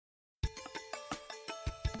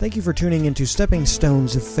Thank you for tuning into Stepping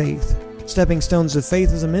Stones of Faith. Stepping Stones of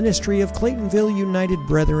Faith is a ministry of Claytonville United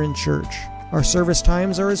Brethren Church. Our service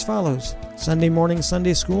times are as follows. Sunday morning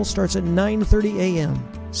Sunday school starts at 9:30 a.m.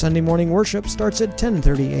 Sunday morning worship starts at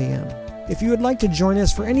 10:30 a.m. If you would like to join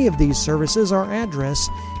us for any of these services, our address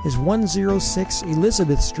is 106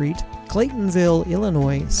 Elizabeth Street, Claytonville,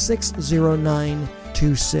 Illinois,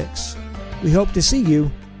 60926. We hope to see you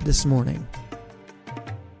this morning.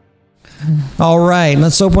 All right,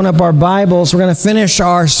 let's open up our Bibles. We're going to finish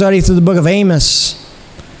our study through the book of Amos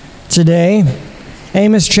today.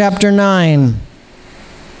 Amos chapter 9.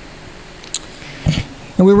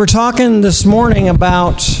 And we were talking this morning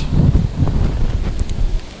about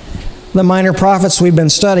the minor prophets we've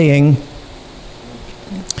been studying.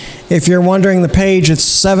 If you're wondering the page, it's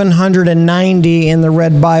 790 in the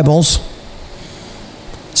red Bibles.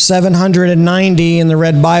 790 in the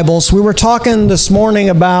red Bibles. We were talking this morning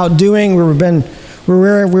about we were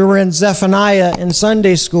in Zephaniah in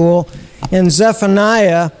Sunday school, and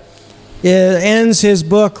Zephaniah ends his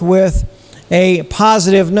book with a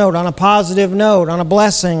positive note, on a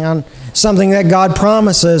blessing, on something that God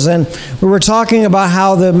promises. And we were talking about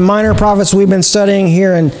how the minor prophets we've been studying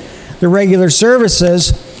here in the regular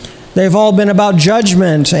services, they've all been about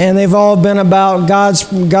judgment, and they've all been about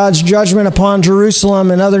God's judgment upon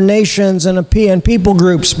Jerusalem and other nations and people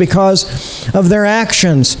groups because of their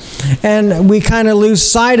actions. And we kind of lose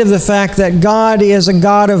sight of the fact that God is a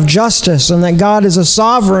God of justice and that God is a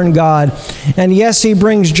sovereign God. And yes, He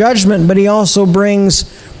brings judgment, but He also brings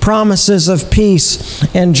promises of peace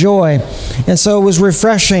and joy. And so it was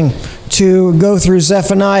refreshing to go through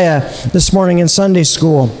Zephaniah this morning in Sunday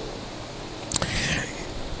school.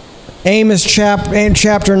 Amos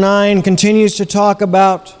chapter 9 continues to talk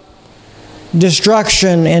about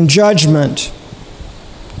destruction and judgment.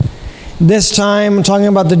 This time, I'm talking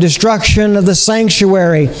about the destruction of the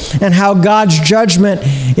sanctuary and how God's judgment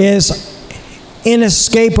is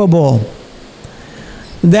inescapable.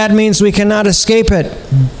 That means we cannot escape it.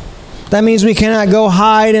 That means we cannot go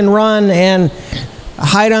hide and run and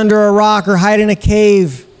hide under a rock or hide in a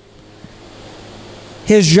cave.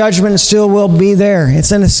 His judgment still will be there.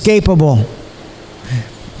 It's inescapable.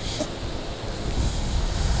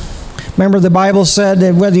 Remember, the Bible said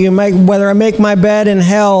that whether I make my bed in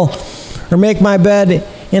hell or make my bed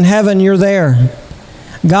in heaven, you're there.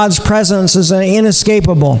 God's presence is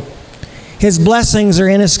inescapable. His blessings are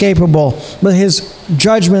inescapable, but His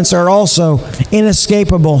judgments are also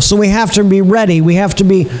inescapable. So we have to be ready. We have to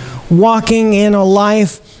be walking in a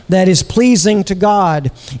life that is pleasing to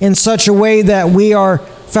God in such a way that we are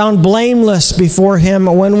found blameless before Him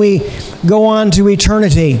when we go on to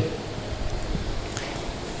eternity.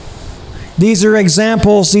 These are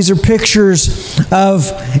examples, these are pictures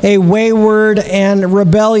of a wayward and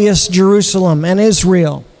rebellious Jerusalem and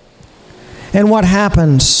Israel. And what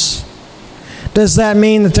happens? Does that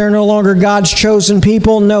mean that they're no longer God's chosen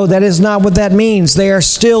people? No, that is not what that means. They are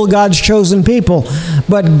still God's chosen people,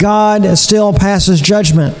 but God still passes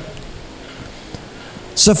judgment.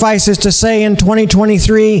 Suffices to say, in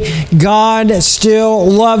 2023, God still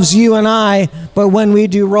loves you and I, but when we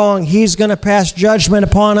do wrong, He's going to pass judgment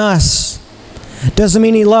upon us. Doesn't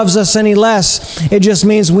mean He loves us any less. It just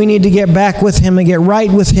means we need to get back with Him and get right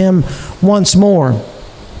with Him once more.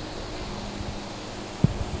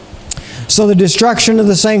 So the destruction of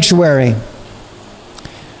the sanctuary.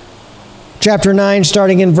 Chapter 9,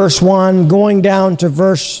 starting in verse 1, going down to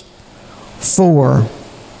verse 4.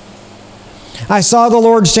 I saw the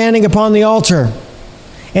Lord standing upon the altar,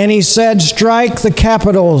 and He said, strike the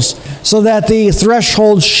capitals so that the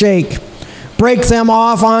thresholds shake. Break them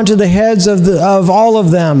off onto the heads of all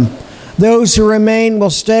of them. Those who remain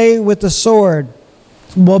will stay with the sword.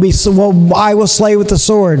 I will slay with the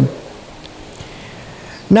sword.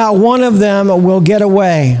 Not one of them will get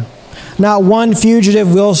away. Not one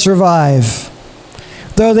fugitive will survive.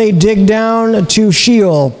 Though they dig down to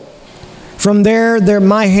Sheol, from there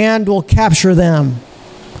my hand will capture them.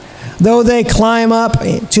 Though they climb up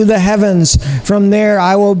to the heavens, from there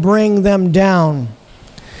I will bring them down.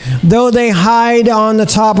 Though they hide on the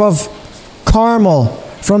top of Carmel,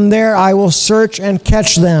 from there I will search and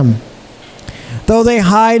catch them. Though they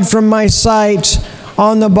hide from my sight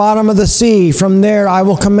on the bottom of the sea, from there I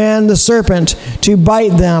will command the serpent to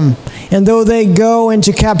bite them. And though they go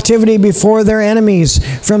into captivity before their enemies,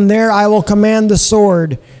 from there I will command the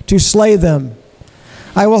sword to slay them.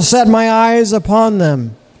 I will set my eyes upon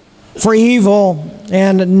them for evil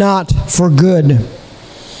and not for good.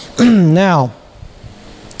 Now,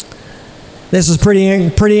 this is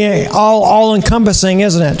pretty all-encompassing,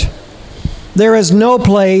 isn't it? There is no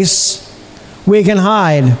place we can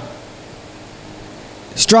hide.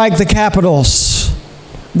 strike the capitals,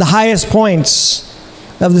 the highest points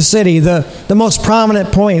of the city, the most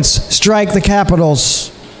prominent points. Strike the capitals.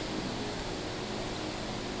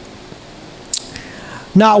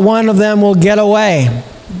 Not one of them will get away.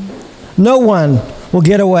 No one will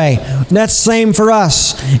get away. That's the same for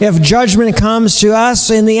us. If judgment comes to us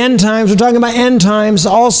in the end times, we're talking about end times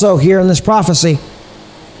also here in this prophecy.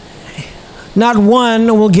 Not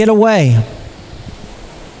one will get away.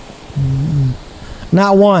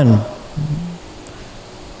 Not one.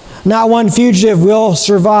 Not one fugitive will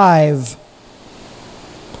survive.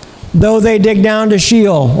 Though they dig down to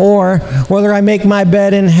Sheol, or whether I make my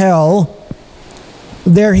bed in hell,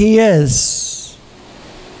 there he is.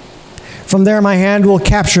 From there my hand will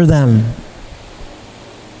capture them.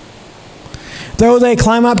 Though they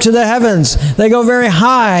climb up to the heavens, they go very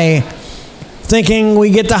high, thinking we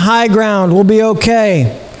get the high ground, we'll be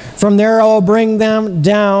okay. From there I will bring them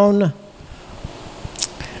down.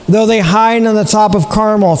 Though they hide on the top of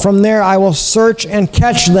Carmel, from there I will search and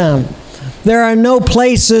catch them. There are no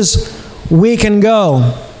places we can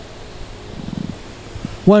go.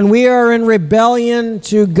 When we are in rebellion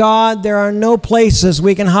to God, there are no places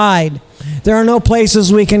we can hide. There are no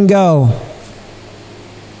places we can go.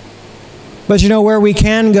 But you know where we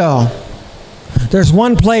can go? There's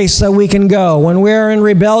one place that we can go. When we're in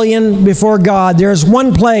rebellion before God, there's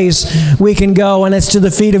one place we can go, and it's to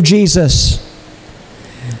the feet of Jesus.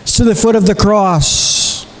 It's to the foot of the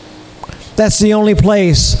cross. That's the only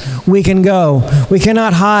place we can go. We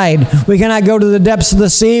cannot hide. We cannot go to the depths of the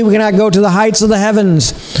sea. We cannot go to the heights of the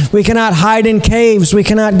heavens. We cannot hide in caves. We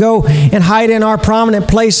cannot go and hide in our prominent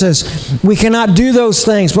places. We cannot do those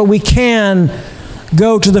things, but we can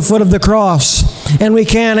go to the foot of the cross, and we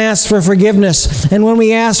can ask for forgiveness. And when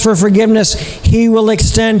we ask for forgiveness, He will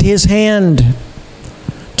extend His hand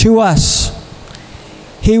to us.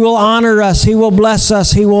 He will honor us. He will bless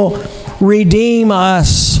us. He will redeem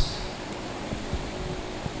us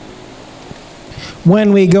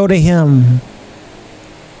when we go to Him.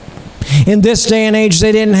 In this day and age,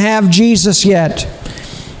 they didn't have Jesus yet,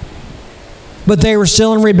 but they were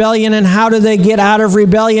still in rebellion. And how did they get out of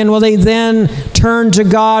rebellion? Well, they then turned to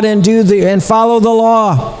God and follow the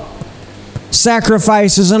law.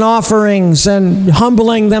 Sacrifices and offerings and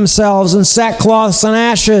humbling themselves in sackcloths and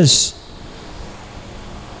ashes.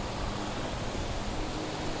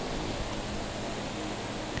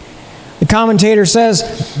 The commentator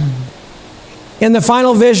says, in the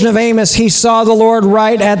final vision of Amos, he saw the Lord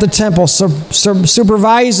right at the temple,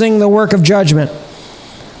 supervising the work of judgment.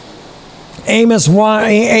 Amos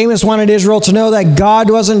wanted Israel to know that God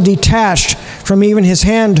wasn't detached from even his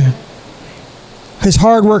hard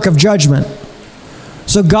work of judgment.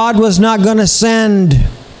 So God was not going to send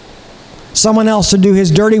someone else to do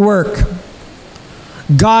His dirty work.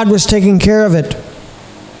 God was taking care of it.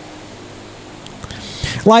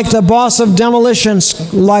 Like the boss of a demolition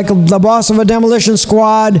squad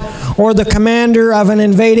or the commander of an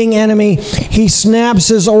invading enemy, he snaps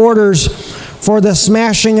his orders for the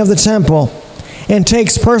smashing of the temple and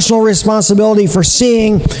takes personal responsibility for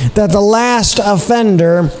seeing that the last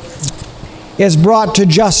offender is brought to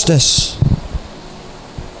justice.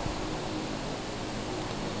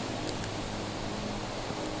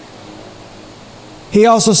 He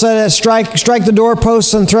also said that strike the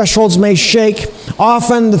doorposts and thresholds may shake.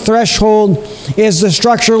 Often the threshold is the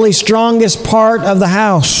structurally strongest part of the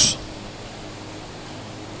house.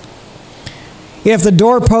 If the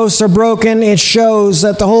doorposts are broken, it shows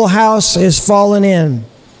that the whole house is fallen in.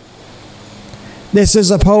 This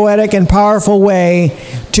is a poetic and powerful way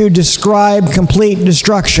to describe complete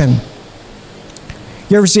destruction.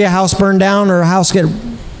 You ever see a house burn down or a house get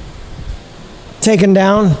taken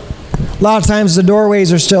down? A lot of times the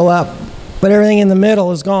doorways are still up, but everything in the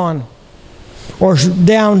middle is gone or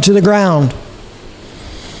down to the ground,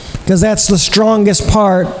 because that's the strongest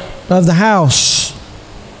part of the house.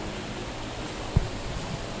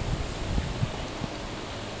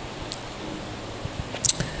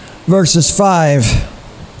 Verses 5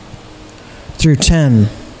 through 10.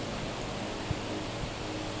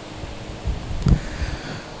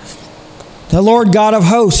 The Lord God of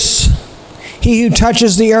hosts, He who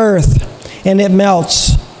touches the earth and it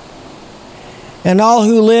melts, and all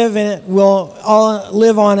who live in it will all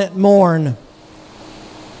live on it mourn.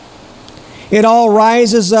 It all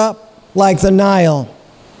rises up like the Nile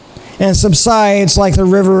and subsides like the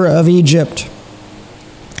river of Egypt.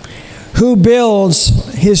 Who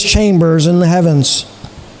builds his chambers in the heavens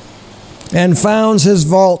and founds his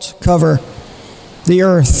vault cover the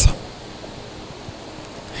earth.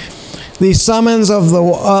 Who summons the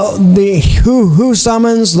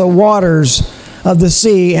waters of the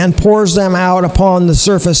sea and pours them out upon the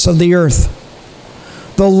surface of the earth.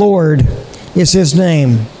 The Lord is his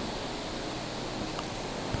name.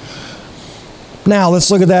 Now, let's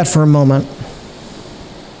look at that for a moment.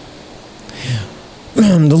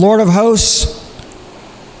 The Lord of hosts,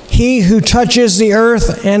 he who touches the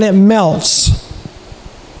earth and it melts,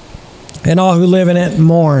 and all who live in it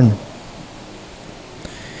mourn.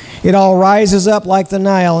 It all rises up like the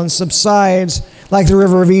Nile and subsides like the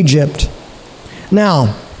river of Egypt.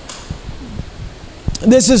 Now,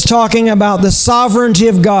 this is talking about the sovereignty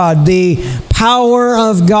of God, the power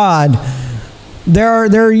of God.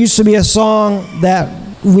 There used to be a song that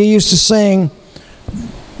we used to sing,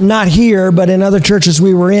 not here, but in other churches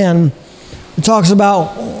we were in. It talks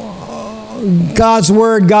about God's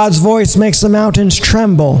word, God's voice makes the mountains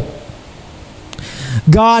tremble.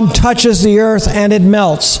 God touches the earth and it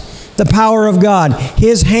melts. The power of God.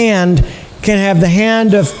 His hand can have the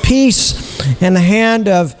hand of peace and the hand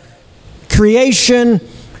of creation,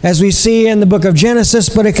 as we see in the book of Genesis,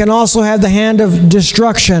 but it can also have the hand of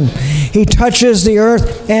destruction. He touches the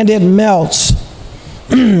earth and it melts.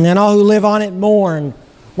 And all who live on it mourn.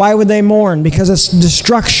 Why would they mourn? Because it's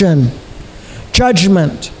destruction,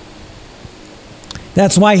 judgment.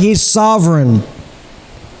 That's why he's sovereign.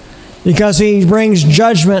 Because he brings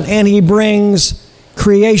judgment and he brings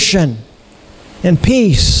creation and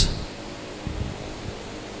peace.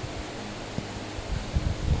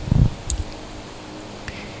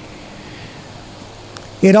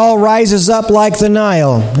 It all rises up like the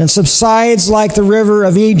Nile and subsides like the river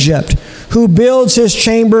of Egypt, who builds his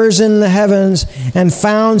chambers in the heavens and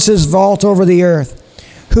founds his vault over the earth,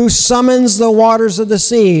 who summons the waters of the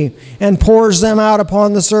sea and pours them out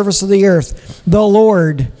upon the surface of the earth. The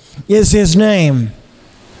Lord is his name.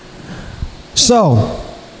 So,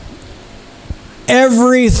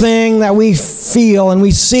 everything that we feel and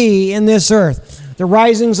we see in this earth, the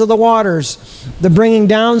risings of the waters, the bringing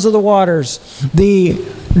downs of the waters, the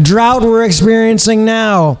drought we're experiencing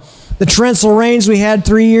now, the torrential rains we had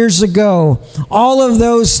 3 years ago, all of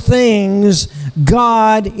those things,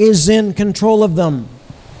 God is in control of them.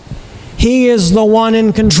 He is the one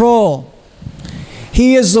in control.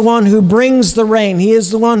 He is the one who brings the rain. He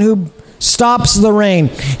is the one who stops the rain.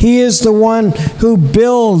 He is the one who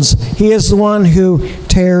builds. He is the one who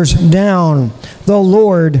tears down. The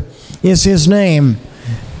Lord is his name.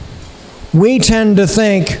 We tend to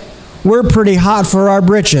think we're pretty hot for our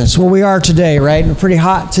britches. Well, we are today, right? We're pretty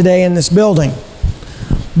hot today in this building.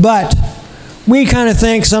 But we kind of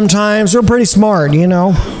think sometimes we're pretty smart, you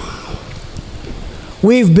know.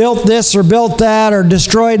 We've built this or built that or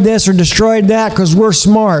destroyed this or destroyed that because we're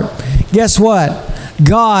smart. Guess what?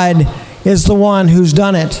 God is the one who's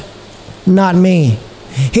done it, not me.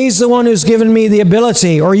 He's the one who's given me the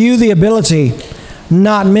ability, or you the ability,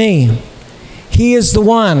 not me. He is the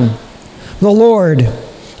one. The Lord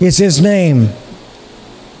is his name.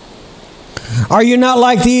 Are you not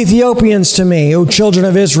like the Ethiopians to me, O children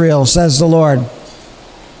of Israel, says the Lord?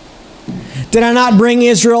 Did I not bring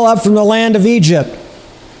Israel up from the land of Egypt,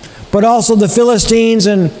 but also the Philistines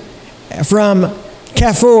and from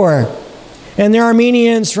Kaphor, and the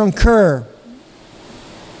Armenians from Kir?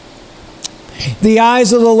 The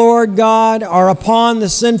eyes of the Lord God are upon the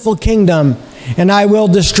sinful kingdom, and I will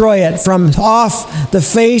destroy it from off the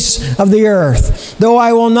face of the earth, though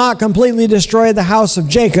I will not completely destroy the house of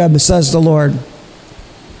Jacob, says the Lord.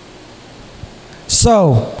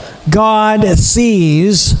 So, God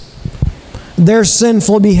sees their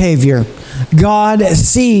sinful behavior. God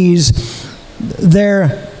sees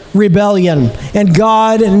their rebellion, and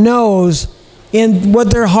God knows in what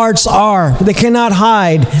their hearts are. They cannot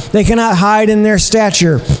hide. They cannot hide in their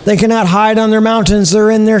stature. They cannot hide on their mountains or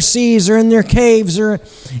in their seas or in their caves or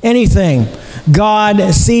anything.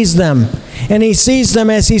 God sees them. And he sees them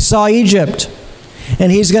as he saw Egypt. And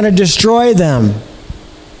he's going to destroy them.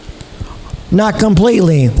 Not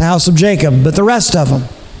completely, the house of Jacob, but the rest of them.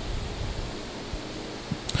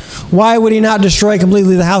 Why would he not destroy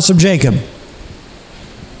completely the house of Jacob?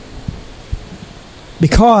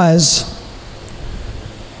 Because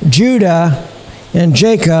Judah and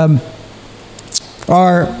Jacob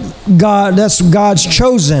are God, that's God's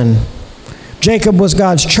chosen. Jacob was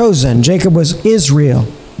God's chosen. Jacob was Israel.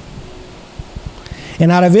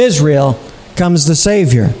 And out of Israel comes the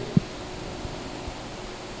Savior.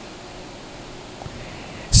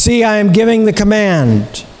 See, I am giving the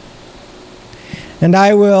command, and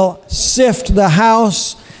I will sift the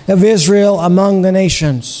house of Israel among the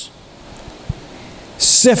nations.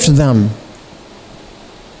 Sift them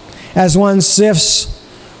as one sifts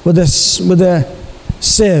with a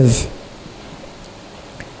sieve,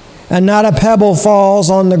 and not a pebble falls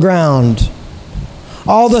on the ground.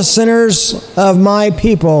 All the sinners of my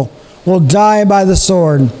people will die by the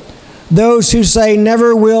sword. Those who say,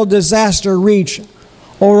 never will disaster reach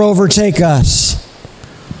or overtake us.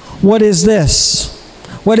 What is this?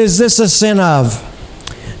 What is this a sin of?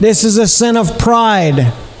 This is a sin of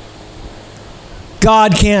pride.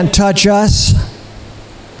 God can't touch us.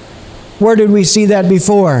 Where did we see that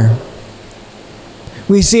before?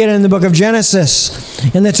 We see it in the book of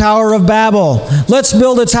Genesis, in the Tower of Babel. Let's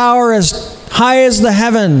build a tower as high as the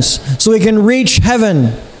heavens so we can reach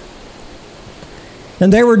heaven.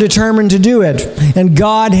 And they were determined to do it. And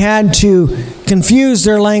God had to confuse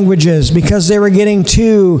their languages because they were getting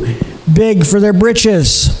too big for their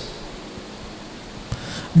britches.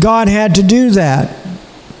 God had to do that.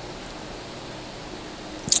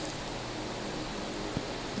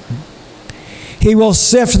 He will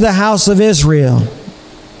sift the house of Israel.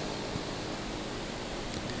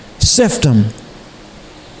 Sift them.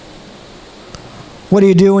 What do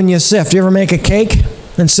you do when you sift? You ever make a cake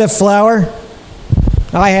and sift flour?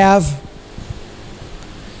 I have.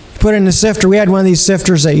 Put it in the sifter. We had one of these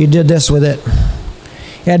sifters that you did this with it.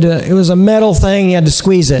 It was a metal thing. You had to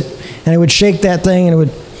squeeze it. And it would shake that thing,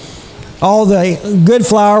 and all the good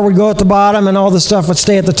flour would go at the bottom, and all the stuff would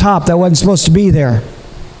stay at the top that wasn't supposed to be there.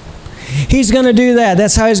 He's going to do that.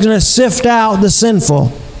 That's how he's going to sift out the sinful.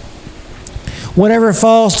 Whatever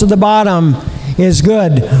falls to the bottom is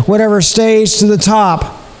good. Whatever stays to the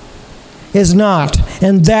top is not.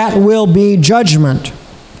 And that will be judgment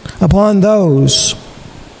upon those.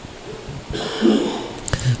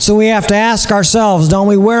 So we have to ask ourselves, don't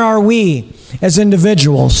we, where are we as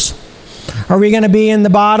individuals? Are we going to be in the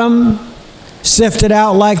bottom, sifted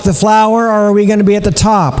out like the flour, or are we going to be at the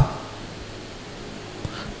top?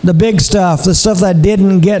 The big stuff, the stuff that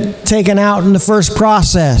didn't get taken out in the first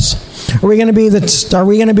process. Are we going to be the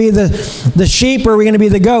sheep, or are we going to be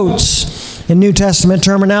the goats in New Testament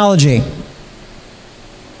terminology?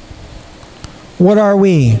 What are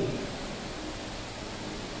we?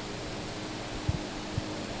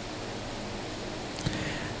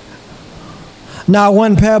 Not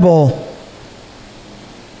one pebble,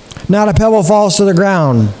 not a pebble falls to the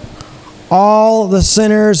ground. All the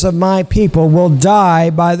sinners of my people will die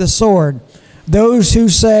by the sword. Those who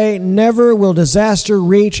say, never will disaster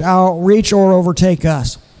reach or overtake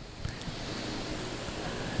us.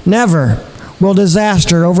 Never will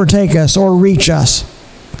disaster overtake us or reach us.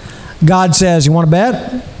 God says, you want to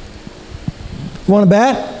bet? You want to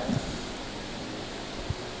bet?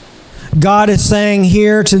 God is saying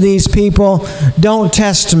here to these people, don't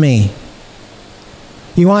test me.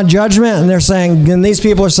 You want judgment? And they're saying, and these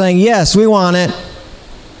people are saying, yes, we want it.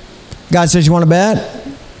 God says, you want to bet?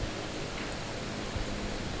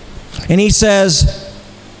 And he says,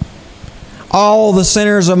 all the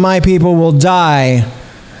sinners of my people will die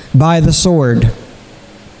by the sword.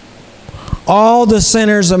 All the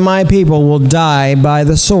sinners of my people will die by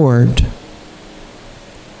the sword.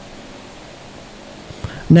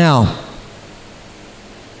 Now,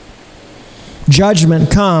 judgment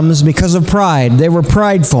comes because of pride. They were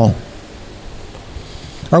prideful.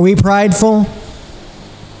 Are we prideful?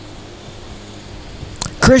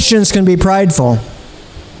 Christians can be prideful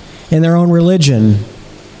in their own religion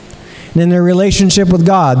and in their relationship with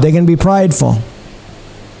God. They can be prideful.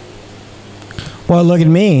 Well, look at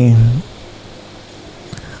me.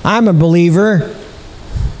 I'm a believer.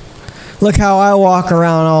 Look how I walk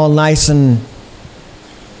around all nice and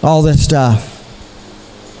all this stuff.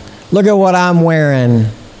 Look at what I'm wearing.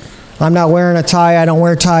 I'm not wearing a tie. I don't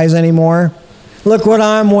wear ties anymore. Look what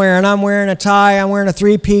I'm wearing. I'm wearing a tie. I'm wearing a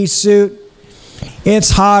three-piece suit. It's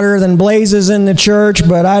hotter than blazes in the church,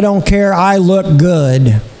 but I don't care. I look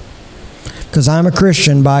good because I'm a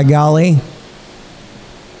Christian, by golly.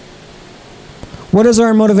 What is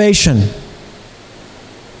our motivation?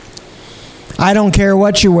 I don't care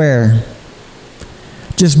what you wear.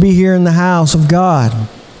 Just be here in the house of God.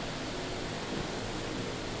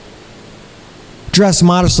 Dress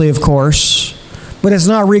modestly, of course, but it's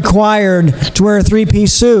not required to wear a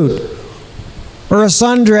three-piece suit or a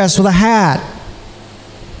sundress with a hat.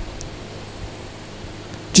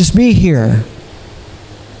 Just be here.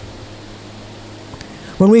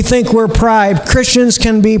 When we think we're Christians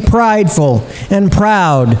can be prideful and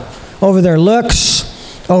proud over their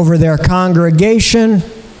looks, over their congregation,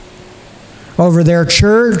 over their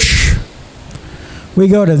church. We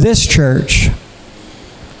go to this church,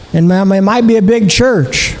 and it might be a big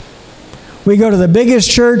church. We go to the biggest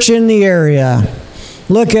church in the area.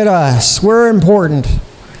 Look at us. We're important.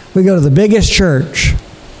 We go to the biggest church.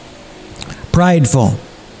 Prideful.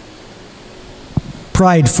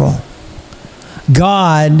 Prideful.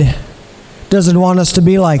 God doesn't want us to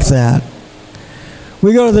be like that.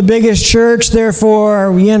 We go to the biggest church,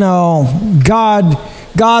 therefore,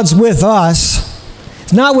 God's with us.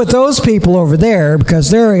 It's not with those people over there because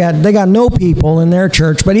they got no people in their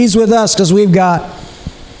church, but He's with us because we've got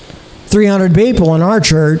 300 people in our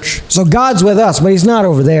church. So God's with us, but He's not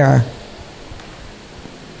over there.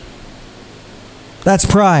 That's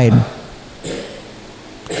pride.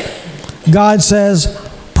 God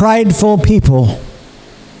says, prideful people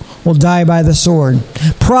will die by the sword.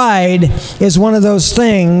 Pride is one of those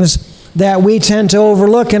things that we tend to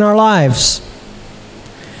overlook in our lives.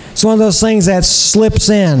 It's one of those things that slips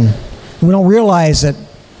in. We don't realize it.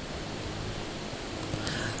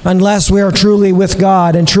 Unless we are truly with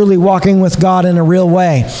God and truly walking with God in a real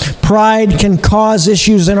way. Pride can cause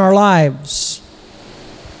issues in our lives.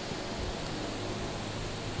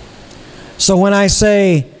 So when I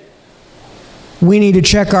say we need to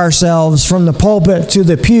check ourselves from the pulpit to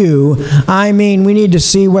the pew, I mean we need to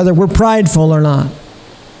see whether we're prideful or not.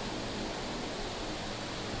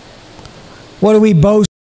 What do we boast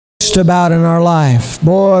about in our life?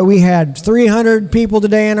 Boy, we had 300 people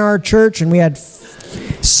today in our church and we had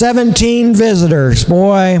 17 visitors.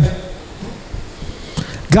 Boy,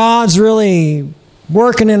 God's really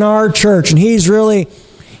working in our church and He's really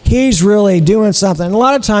doing something. And a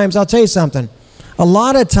lot of times, I'll tell you something, a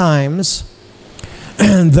lot of times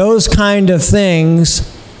those kind of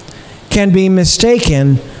things can be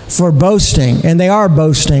mistaken for boasting, and they are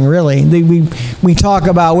boasting, really. We talk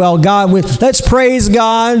about, well, let's praise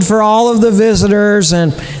God for all of the visitors,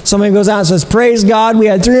 and somebody goes out and says, praise God, we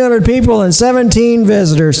had 300 people and 17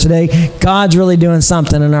 visitors today. God's really doing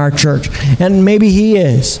something in our church, and maybe He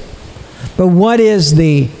is. But what is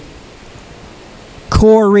the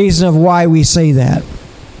core reason of why we say that?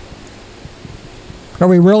 Are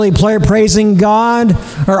we really praising God,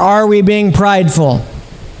 or are we being prideful?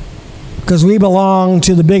 Because we belong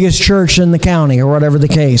to the biggest church in the county, or whatever the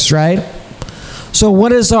case, right? So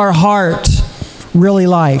what is our heart really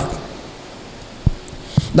like?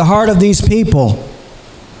 The heart of these people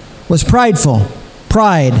was prideful.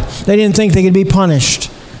 Pride. They didn't think they could be punished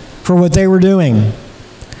for what they were doing.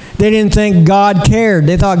 They didn't think God cared.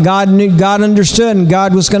 They thought God knew, God understood, and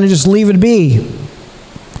God was going to just leave it be.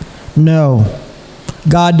 No.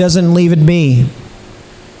 God doesn't leave it be.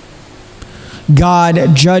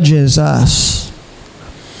 God judges us.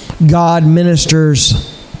 God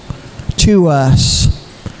ministers to us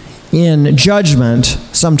in judgment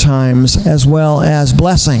sometimes as well as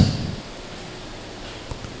blessing.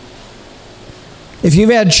 If you've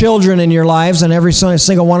had children in your lives, and every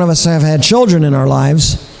single one of us have had children in our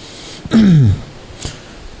lives, did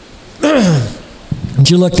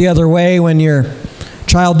you look the other way when your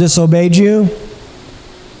child disobeyed you?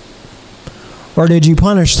 Or did you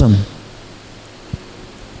punish them?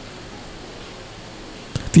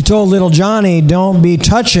 If you told little Johnny, don't be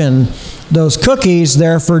touching those cookies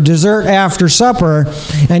there for dessert after supper,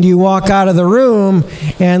 and you walk out of the room,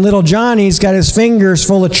 and little Johnny's got his fingers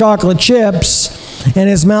full of chocolate chips, and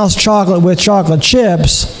his mouth's chocolate with chocolate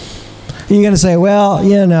chips, you're going to say, well,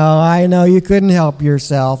 I know you couldn't help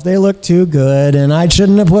yourself. They look too good, and I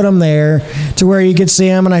shouldn't have put them there to where you could see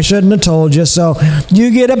them, and I shouldn't have told you, so you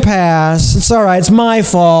get a pass. It's all right. It's my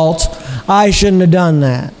fault. I shouldn't have done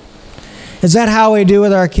that. Is that how we do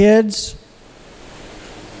with our kids?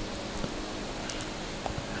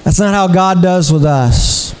 That's not how God does with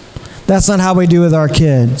us. That's not how we do with our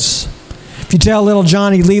kids. If you tell little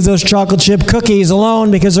Johnny, leave those chocolate chip cookies alone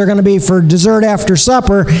because they're going to be for dessert after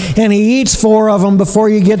supper, and he eats 4 of them before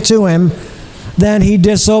you get to him, then he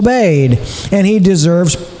disobeyed, and he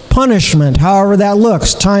deserves punishment, however that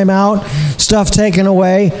looks. Time out, stuff taken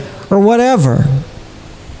away, or whatever.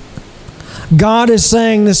 God is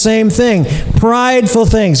saying the same thing. Prideful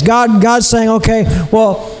things. God's saying, okay,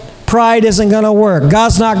 well, pride isn't going to work.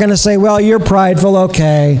 God's not going to say, well, you're prideful,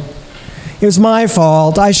 okay. It was my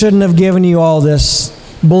fault. I shouldn't have given you all this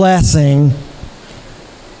blessing.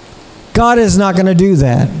 God is not going to do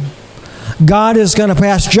that. God is going to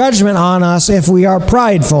pass judgment on us if we are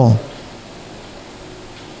prideful.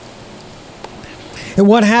 And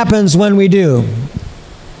what happens when we do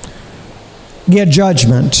get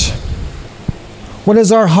judgment? What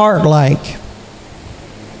is our heart like?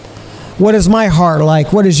 What is my heart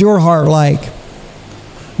like? What is your heart like?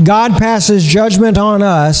 God passes judgment on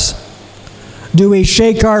us. Do we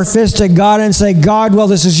shake our fist at God and say, God, well,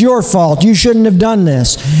 this is your fault. You shouldn't have done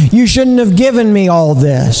this. You shouldn't have given me all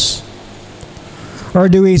this. Or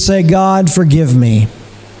do we say, God, forgive me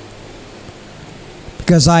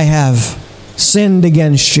because I have sinned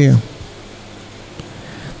against you?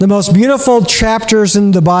 The most beautiful chapters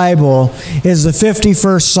in the Bible is the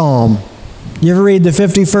 51st Psalm. You ever read the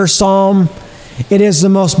 51st Psalm? It is the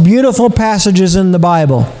most beautiful passages in the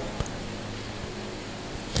Bible.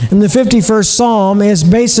 And the 51st Psalm is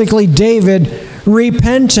basically David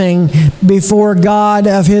repenting before God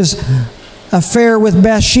of his affair with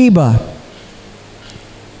Bathsheba.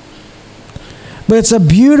 But it's a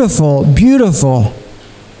beautiful, beautiful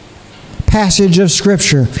passage of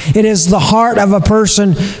Scripture. It is the heart of a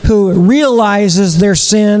person who realizes their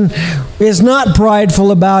sin, is not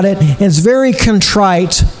prideful about it, and is very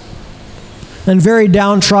contrite and very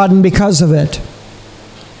downtrodden because of it.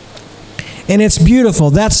 And it's beautiful.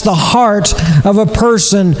 That's the heart of a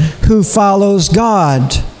person who follows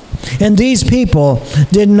God. And these people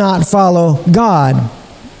did not follow God.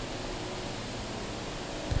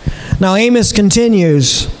 Now Amos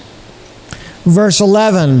continues, verse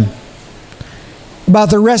 11, about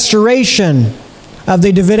the restoration of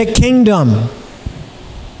the Davidic kingdom.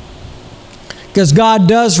 Because God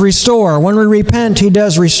does restore. When we repent, He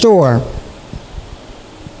does restore.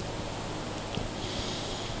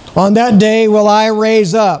 On that day will I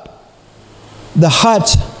raise up the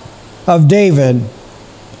hut of David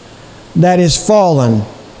that is fallen.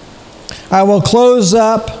 I will close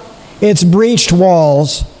up its breached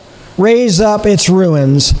walls, raise up its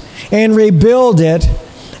ruins, and rebuild it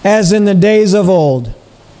as in the days of old,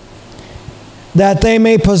 that they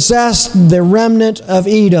may possess the remnant of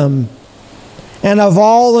Edom, and of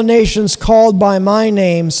all the nations called by my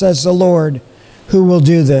name, says the Lord, who will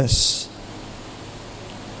do this.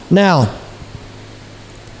 Now,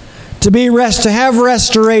 to have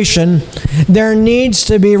restoration, there needs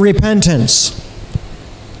to be repentance.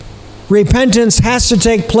 Repentance has to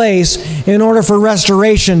take place in order for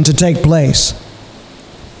restoration to take place.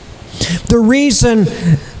 The reason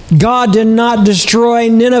God did not destroy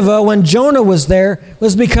Nineveh when Jonah was there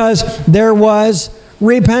was because there was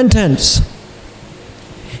repentance.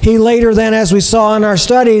 He later then, as we saw in our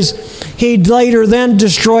studies, He later then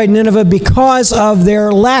destroyed Nineveh because of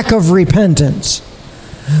their lack of repentance.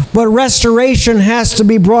 But restoration has to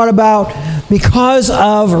be brought about because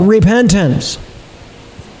of repentance.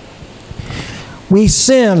 We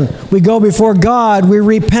sin, we go before God, we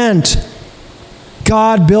repent.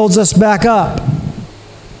 God builds us back up.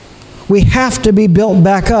 We have to be built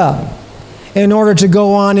back up in order to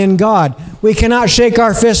go on in God. We cannot shake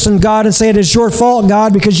our fists in God and say, it is your fault,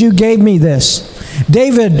 God, because you gave me this.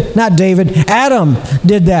 Adam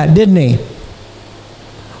did that, didn't he?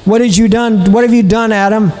 What have you done,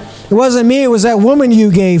 Adam? It wasn't me, it was that woman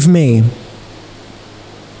you gave me.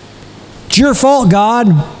 It's your fault,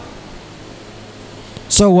 God.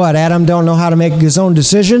 So what, Adam don't know how to make his own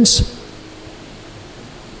decisions?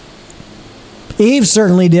 Eve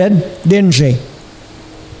certainly did, didn't she?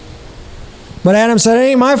 But Adam said, it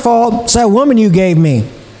ain't my fault. It's that woman you gave me.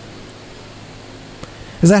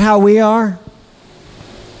 Is that how we are?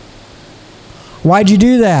 Why'd you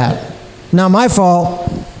do that? Not my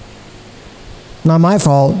fault. Not my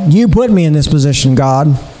fault. You put me in this position, God.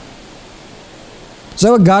 Is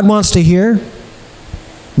that what God wants to hear?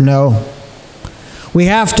 No. We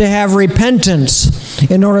have to have repentance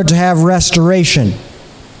in order to have restoration.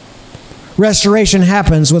 Restoration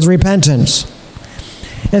happens with repentance.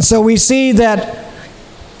 And so we see that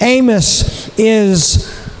Amos is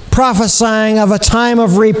prophesying of a time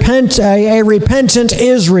of a repentant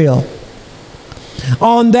Israel.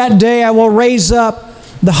 On that day I will raise up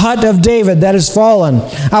the hut of David that is fallen.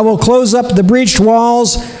 I will close up the breached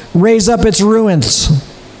walls, raise up its ruins.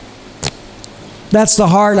 That's the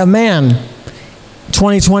heart of man.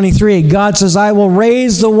 2023, God says, I will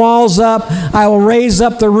raise the walls up. I will raise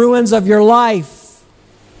up the ruins of your life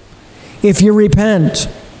if you repent.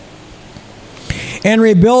 And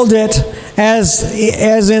rebuild it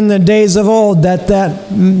as in the days of old,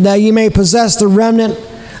 that you may possess the remnant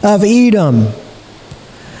of Edom,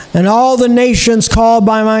 and all the nations called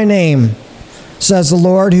by my name, says the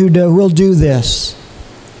Lord, who will do this.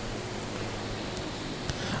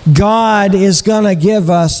 God is going to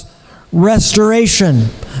give us restoration,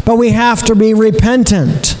 but we have to be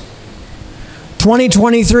repentant.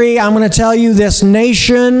 2023, I'm going to tell you, this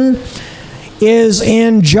nation is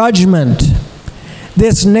in judgment.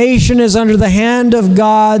 This nation is under the hand of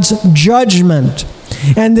God's judgment.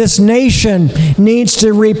 And this nation needs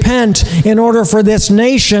to repent in order for this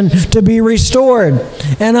nation to be restored.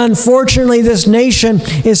 And unfortunately, this nation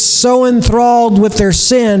is so enthralled with their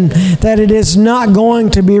sin that it is not going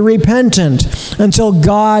to be repentant until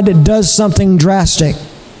God does something drastic.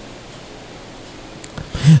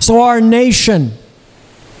 So our nation,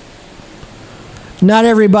 not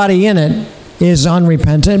everybody in it is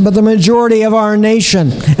unrepentant, but the majority of our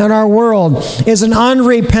nation and our world is an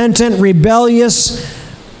unrepentant, rebellious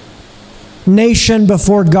nation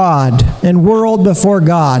before God and world before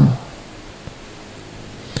God.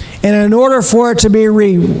 And in order for it to be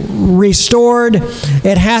restored,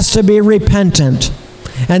 it has to be repentant.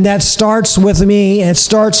 And that starts with me, it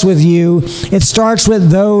starts with you, it starts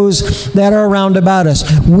with those that are around about us.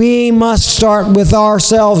 We must start with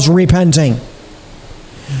ourselves repenting.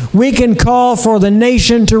 We can call for the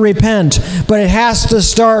nation to repent, but it has to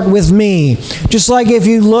start with me. Just like if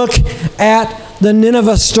you look at the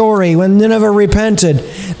Nineveh story, when Nineveh repented.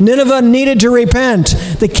 Nineveh needed to repent.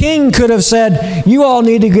 The king could have said, you all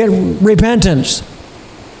need to get repentance.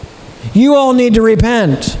 You all need to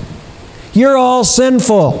repent. You're all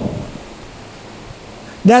sinful.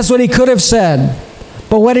 That's what he could have said.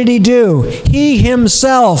 But what did he do? He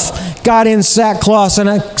himself got in sackcloth and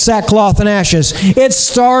ashes. It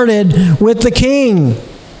started with the king.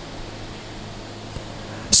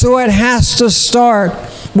 So it has to start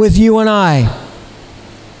with you and I.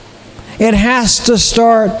 It has to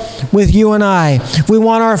start with you and I. If we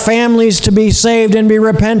want our families to be saved and be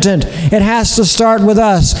repentant, it has to start with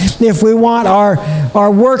us. If we want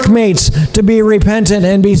our workmates to be repentant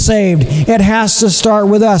and be saved, it has to start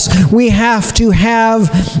with us. We have to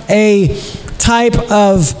have a type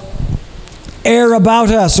of air about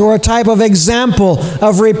us, or a type of example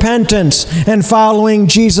of repentance and following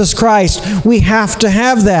Jesus Christ. We have to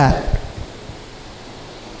have that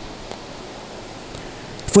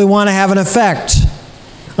if we want to have an effect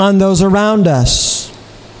on those around us.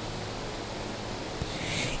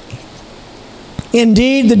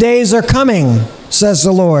 Indeed, the days are coming, says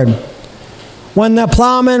the Lord, when the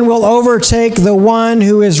plowman will overtake the one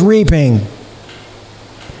who is reaping,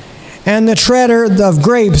 and the treader of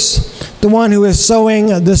grapes, the one who is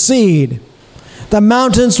sowing the seed. The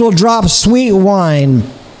mountains will drop sweet wine,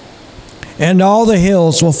 and all the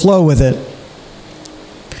hills will flow with it.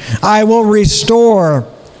 I will restore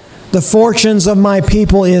the fortunes of my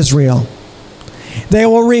people Israel. They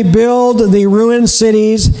will rebuild the ruined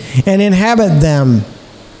cities and inhabit them.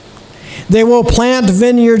 They will plant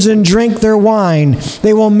vineyards and drink their wine.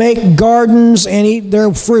 They will make gardens and eat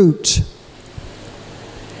their fruit.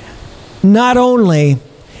 Not only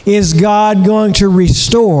is God going to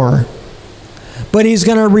restore, but He's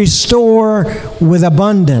going to restore with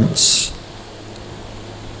abundance.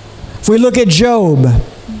 If we look at Job,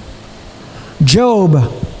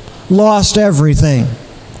 Job lost everything.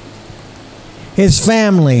 His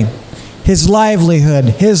family, his livelihood,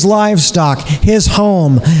 his livestock, his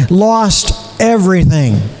home, lost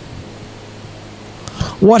everything.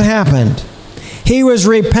 What happened? He was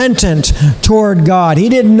repentant toward God. He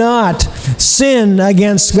did not sin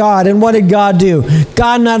against God. And what did God do?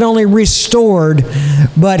 God not only restored,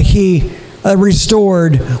 but He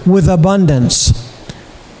restored with abundance.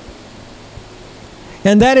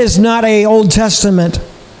 And that is not an Old Testament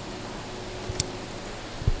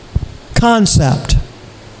concept.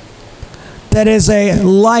 That is a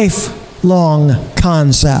lifelong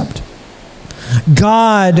concept.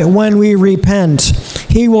 God, when we repent,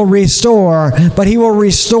 He will restore, but He will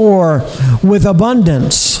restore with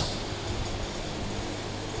abundance.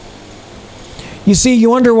 You see, you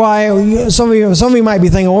wonder why, some of you might be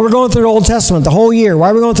thinking, well, we're going through the Old Testament the whole year.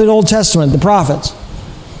 Why are we going through the Old Testament, the prophets?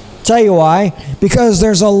 Tell you why. Because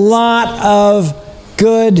there's a lot of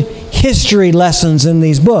good history lessons in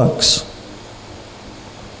these books.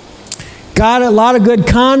 Got a lot of good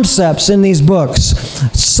concepts in these books,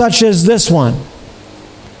 such as this one.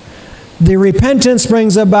 The repentance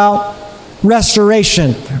brings about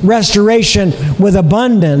restoration. Restoration with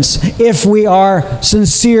abundance if we are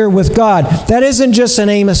sincere with God. That isn't just an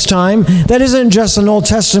Amos time. That isn't just an Old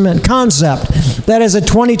Testament concept. That is a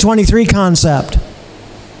 2023 concept.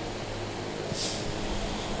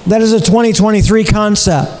 That is a 2023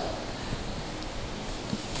 concept.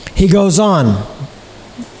 He goes on.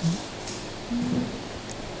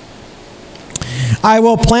 I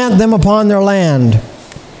will plant them upon their land,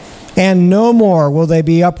 and no more will they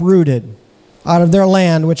be uprooted out of their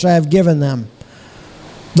land which I have given them.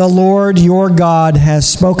 The Lord your God has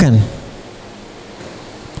spoken.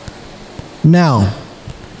 Now,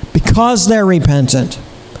 because they're repentant,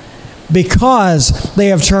 because they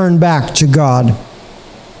have turned back to God,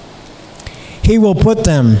 He will put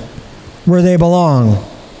them where they belong,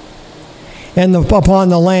 and upon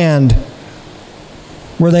the land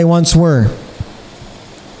where they once were.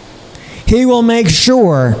 He will make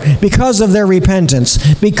sure, because of their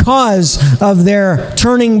repentance, because of their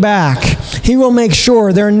turning back, He will make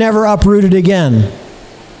sure they're never uprooted again.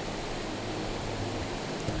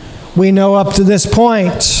 We know up to this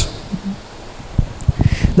point,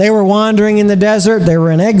 they were wandering in the desert, they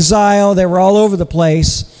were in exile, they were all over the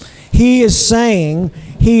place. He is saying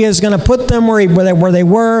He is going to put them where they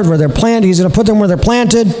were, where they're planted. He's going to put them where they're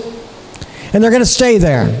planted, and they're going to stay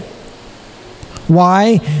there.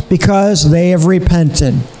 Why? Because they have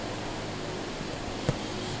repented.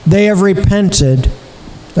 They have repented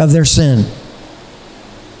of their sin.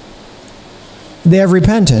 They have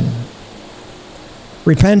repented.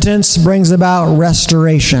 Repentance brings about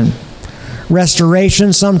restoration.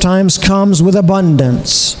 Restoration sometimes comes with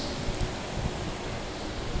abundance.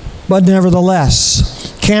 But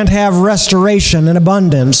nevertheless, can't have restoration and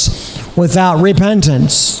abundance without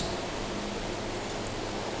repentance.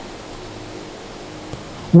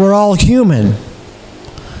 We're all human.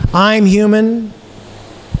 I'm human.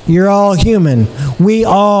 You're all human. We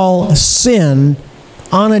all sin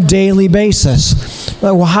on a daily basis.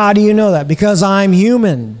 Well, how do you know that? Because I'm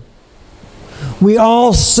human. We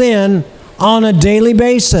all sin on a daily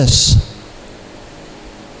basis.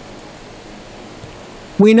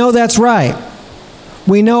 We know that's right.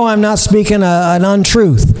 We know I'm not speaking an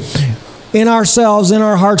untruth. In ourselves, in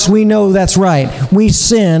our hearts, we know that's right. We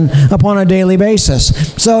sin upon a daily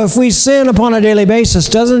basis. So if we sin upon a daily basis,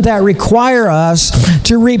 doesn't that require us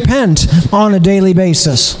to repent on a daily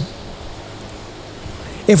basis?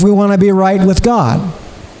 If we want to be right with God.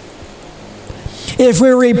 If we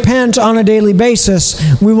repent on a daily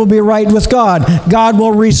basis, we will be right with God. God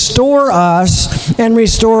will restore us and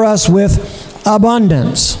restore us with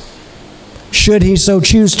abundance, should He so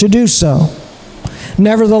choose to do so.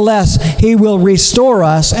 Nevertheless, He will restore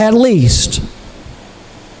us at least.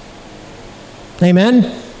 Amen?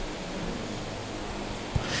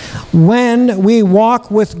 When we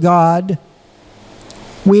walk with God,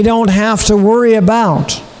 we don't have to worry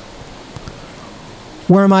about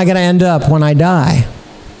where am I going to end up when I die?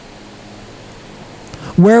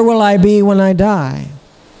 Where will I be when I die?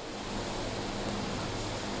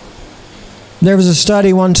 There was a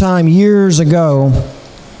study one time years ago.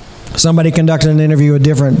 Somebody conducted an interview with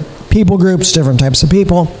different people groups, different types of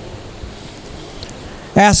people.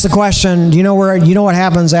 Asked the question, do you know what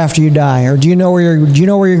happens after you die? Or do you know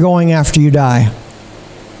where you're going after you die?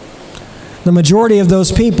 The majority of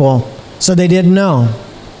those people said they didn't know.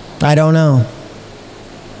 I don't know.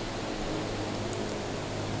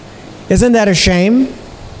 Isn't that a shame?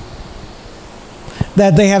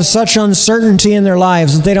 That they have such uncertainty in their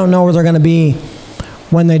lives that they don't know where they're going to be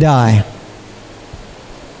when they die.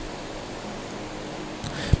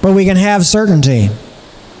 But we can have certainty.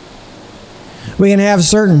 We can have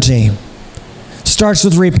certainty. Starts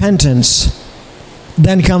with repentance,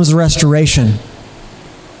 then comes restoration.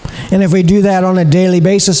 And if we do that on a daily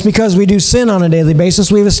basis, because we do sin on a daily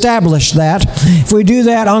basis, we've established that. If we do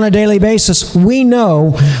that on a daily basis, we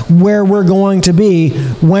know where we're going to be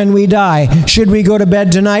when we die. Should we go to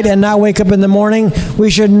bed tonight and not wake up in the morning, we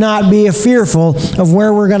should not be fearful of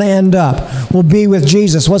where we're going to end up. We'll be with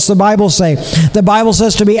Jesus. What's the Bible say? The Bible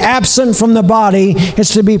says to be absent from the body is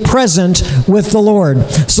to be present with the Lord.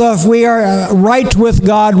 So if we are right with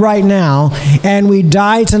God right now and we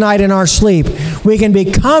die tonight in our sleep, we can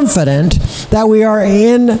be confident that we are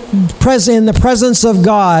in the presence of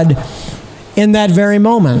God in that very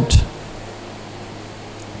moment.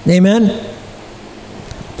 Amen?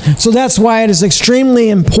 So that's why it is extremely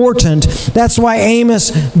important. That's why Amos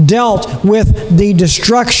dealt with the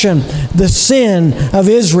destruction, the sin of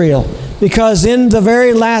Israel. Because in the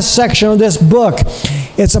very last section of this book,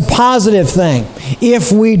 it's a positive thing.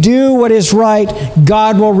 If we do what is right,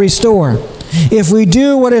 God will restore. If we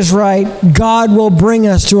do what is right, God will bring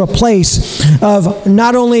us to a place of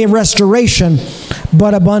not only restoration,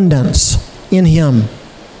 but abundance in Him.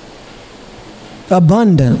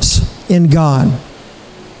 Abundance in God.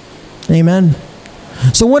 Amen?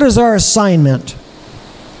 So what is our assignment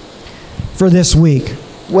for this week?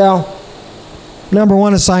 Well, number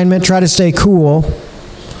one assignment, try to stay cool.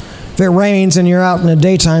 If it rains and you're out in the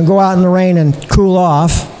daytime, go out in the rain and cool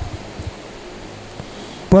off.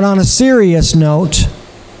 But on a serious note,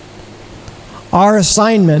 our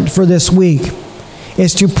assignment for this week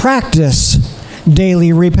is to practice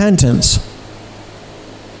daily repentance.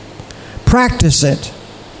 Practice it.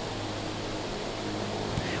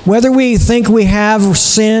 Whether we think we have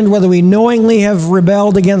sinned, whether we knowingly have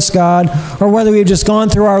rebelled against God, or whether we've just gone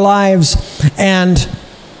through our lives and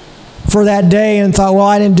for that day and thought, well,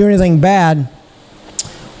 I didn't do anything bad.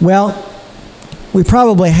 Well, we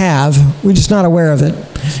probably have. We're just not aware of it.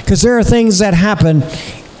 Because there are things that happen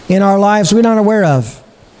in our lives we're not aware of.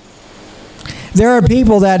 There are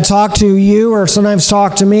people that talk to you or sometimes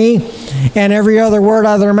talk to me, and every other word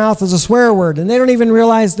out of their mouth is a swear word. And they don't even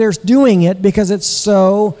realize they're doing it because it's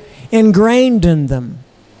so ingrained in them.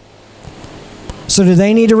 So do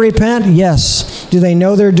they need to repent? Yes. Do they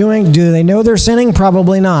know they're sinning?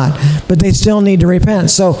 Probably not. But they still need to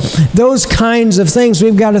repent. So those kinds of things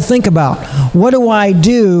we've got to think about. What do I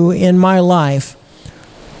do in my life?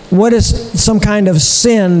 What is some kind of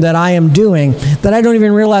sin that I am doing that I don't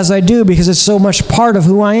even realize I do because it's so much part of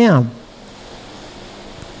who I am?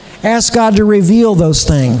 Ask God to reveal those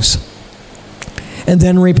things and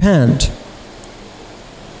then repent.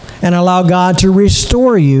 And allow God to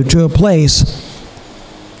restore you to a place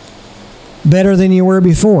better than you were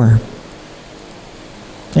before.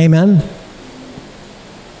 Amen?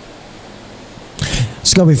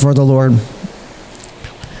 Let's go before the Lord.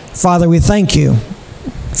 Father, we thank you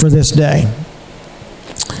for this day.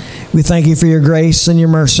 We thank you for your grace and your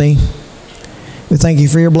mercy. We thank you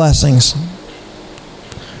for your blessings.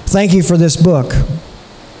 Thank you for this book,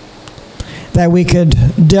 that we could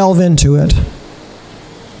delve into it,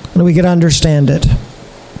 and we could understand it.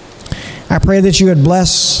 I pray that you would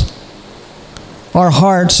bless our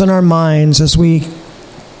hearts and our minds as we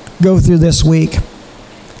go through this week.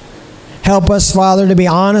 Help us, Father, to be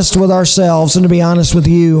honest with ourselves and to be honest with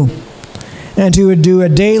you, and to do a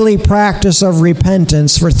daily practice of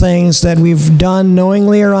repentance for things that we've done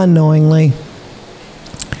knowingly or unknowingly,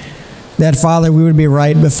 that, Father, we would be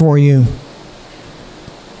right before you.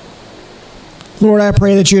 Lord, I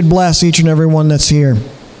pray that you would bless each and every one that's here.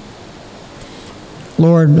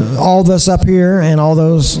 Lord, all of us up here and all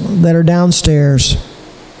those that are downstairs,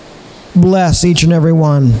 bless each and every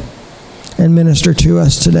one and minister to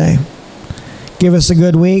us today. Give us a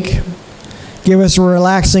good week. Give us a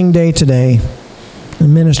relaxing day today.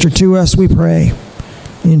 And minister to us, we pray.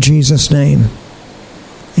 In Jesus' name,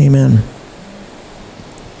 amen.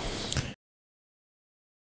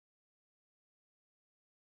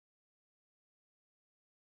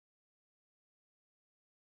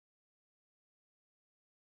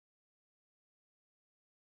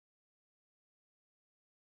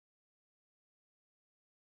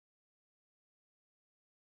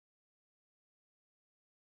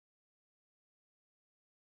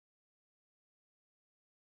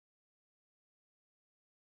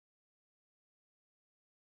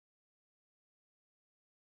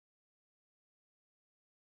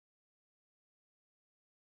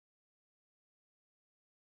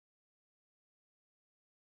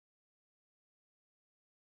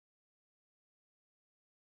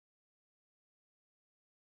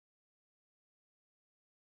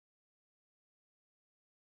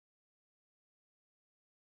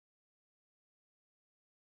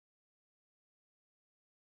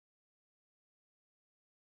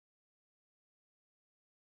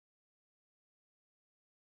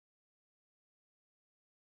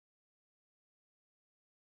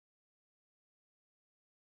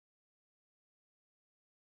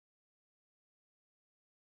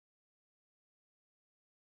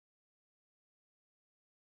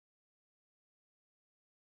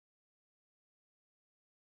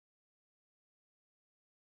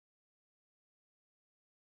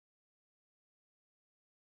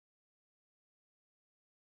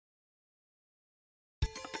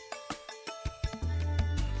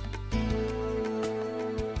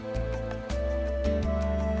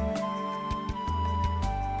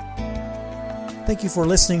 Thank you for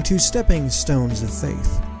listening to Stepping Stones of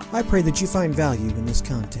Faith. I pray that you find value in this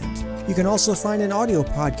content. You can also find an audio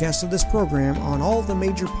podcast of this program on all the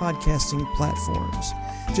major podcasting platforms.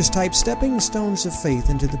 Just type Stepping Stones of Faith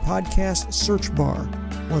into the podcast search bar.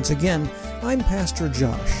 Once again, I'm Pastor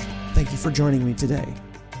Josh. Thank you for joining me today.